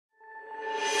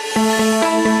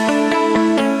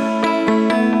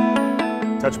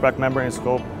Tetra Pak Membrane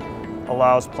Scope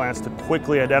allows plants to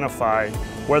quickly identify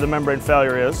where the membrane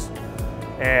failure is,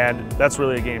 and that's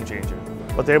really a game changer.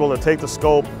 But they're able to take the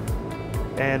scope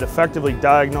and effectively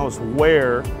diagnose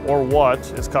where or what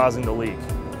is causing the leak.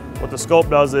 What the scope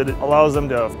does, it allows them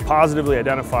to positively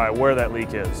identify where that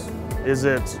leak is. Is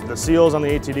it the seals on the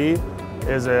ATD?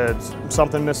 Is it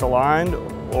something misaligned?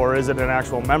 Or is it an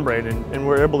actual membrane? And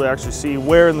we're able to actually see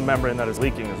where in the membrane that is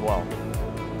leaking as well.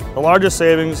 The largest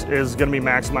savings is going to be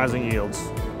maximizing yields.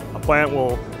 A plant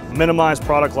will minimize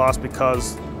product loss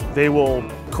because they will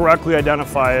correctly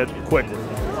identify it quickly.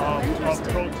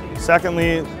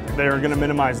 Secondly, they're going to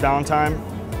minimize downtime,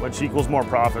 which equals more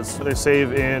profits. They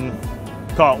save in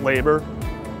labor,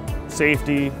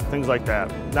 safety, things like that.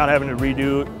 Not having to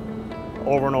redo it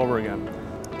over and over again.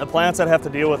 The plants that have to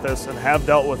deal with this and have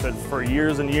dealt with it for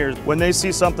years and years, when they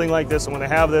see something like this and when they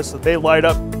have this, they light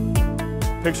up.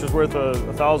 Picture's worth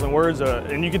 1,000 words,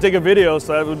 and you can take a video,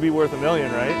 so that would be worth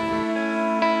 1,000,000, right?